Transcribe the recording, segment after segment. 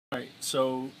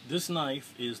So this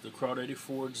knife is the Crawdaddy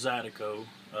Forge Zydeco.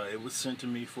 It was sent to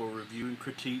me for review and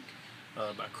critique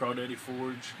by Crawdaddy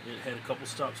Forge. It had a couple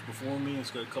stops before me, it's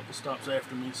got a couple stops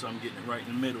after me, so I'm getting it right in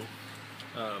the middle.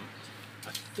 I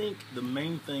think the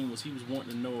main thing was he was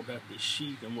wanting to know about the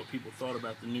sheath and what people thought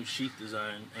about the new sheath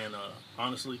design, and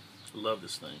honestly, I love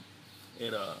this thing.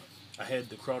 I had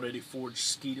the Crawdaddy Forge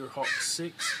Skeeter Hawk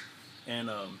 6, and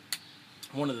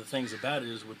one of the things about it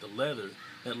is with the leather,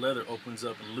 that leather opens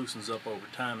up and loosens up over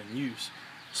time and use.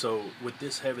 So with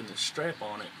this having the strap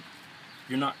on it,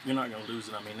 you're not going to lose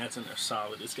it. I mean, that's in there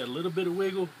solid. It's got a little bit of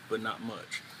wiggle, but not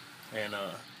much. And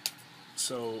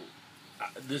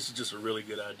this is just a really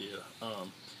good idea.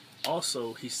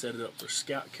 Also, he set it up for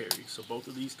scout carry. So both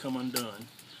of these come undone,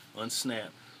 unsnap.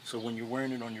 So when you're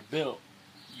wearing it on your belt,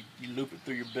 you loop it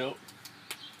through your belt,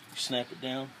 you snap it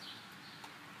down,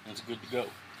 and it's good to go.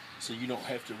 So you don't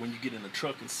have to, when you get in the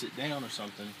truck and sit down or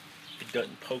something, it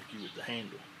doesn't poke you with the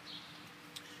handle.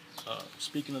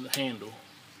 Speaking of the handle,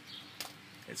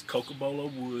 it's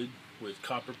Cocobolo wood with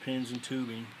copper pins and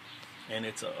tubing, and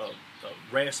it's a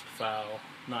rasp file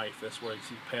knife. That's where you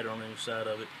see the pattern on the inside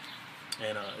of it.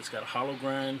 And it's got a hollow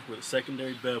grind with a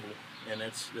secondary bevel, and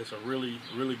that's a really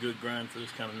good grind for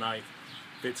this kind of knife.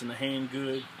 Fits in the hand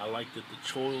good. I like that the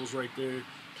choil's right there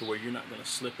to where you're not going to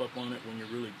slip up on it when you're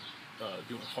really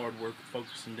doing hard work,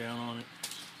 focusing down on it.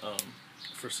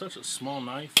 For such a small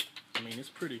knife, I mean, it's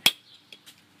pretty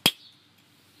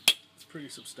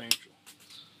substantial.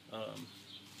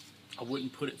 I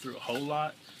wouldn't put it through a whole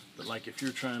lot, but like if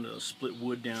you're trying to split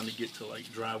wood down to get to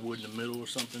like dry wood in the middle or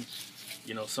something,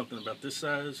 you know, something about this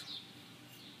size.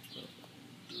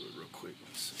 Do it real quick.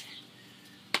 Let's see.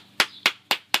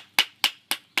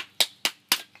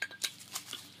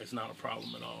 It's not a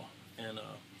problem at all, and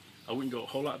I wouldn't go a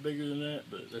whole lot bigger than that,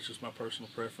 but that's just my personal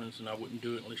preference, and I wouldn't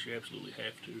do it unless you absolutely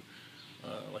have to,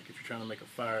 like if you're trying to make a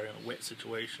fire in a wet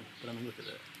situation. But I mean, look at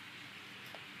that.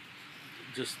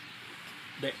 Just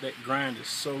that grind is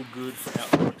so good for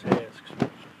outdoor tasks.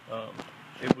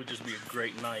 It would just be a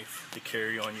great knife to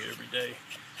carry on you every day.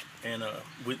 And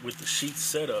with the sheath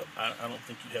setup, I don't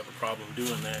think you'd have a problem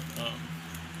doing that.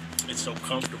 It's so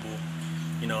comfortable.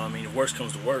 You know, I mean, if worst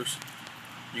comes to worst,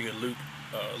 you can loop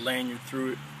a lanyard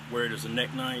through it, wear it as a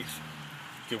neck knife.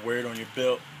 You could wear it on your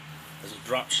belt as a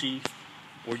drop sheath,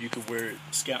 or you could wear it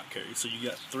scout carry. So you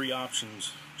got three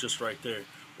options just right there.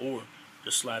 Or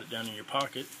just slide it down in your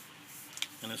pocket,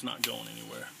 and it's not going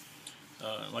anywhere.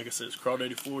 Like I said, it's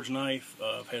Crawdaddy Forge knife.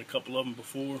 I've had a couple of them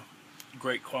before.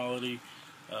 Great quality.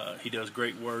 He does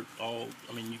great work. I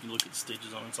mean, you can look at the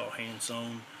stitches on it. It's all hand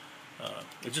sewn.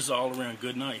 It's just all around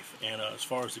good knife. And as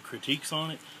far as the critiques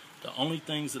on it, the only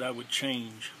things that I would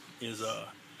change is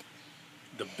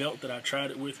the belt that I tried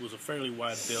it with was a fairly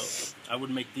wide belt. I would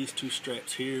make these two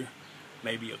straps here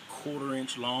maybe a 1/4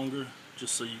 inch longer,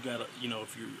 just so you got you know,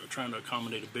 if you're trying to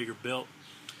accommodate a bigger belt.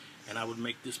 And I would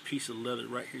make this piece of leather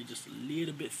right here just a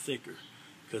little bit thicker,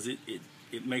 because it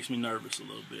makes me nervous a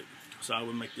little bit. So I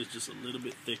would make this just a little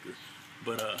bit thicker.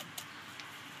 But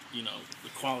you know, the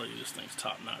quality of this thing's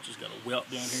top notch. It's got a welt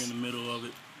down here in the middle of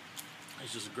it.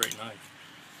 It's just a great knife.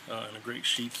 And a great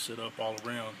sheath set up all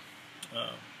around.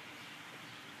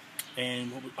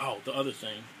 And the other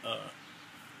thing,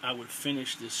 I would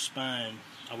finish this spine.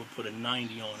 I would put a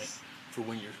 90 on it for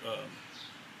when you're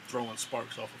throwing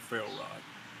sparks off a ferrule rod,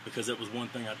 because that was one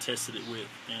thing I tested it with,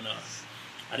 and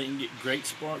I didn't get great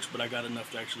sparks, but I got enough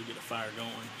to actually get a fire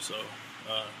going. So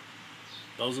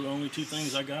those are the only two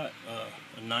things I got: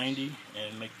 a 90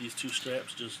 and make these two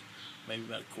straps just maybe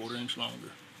about a 1/4 inch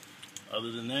longer.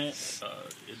 Other than that,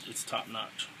 it's top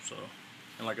notch. So,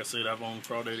 and like I said, I've owned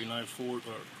Crawdaddy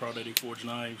Crawdaddy Forge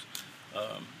knives.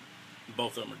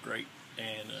 Both of them are great,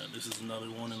 and this is another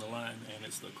one in the line, and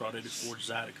it's the Crawdaddy Forge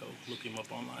Zydeco. Look him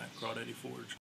up online, Crawdaddy Forge.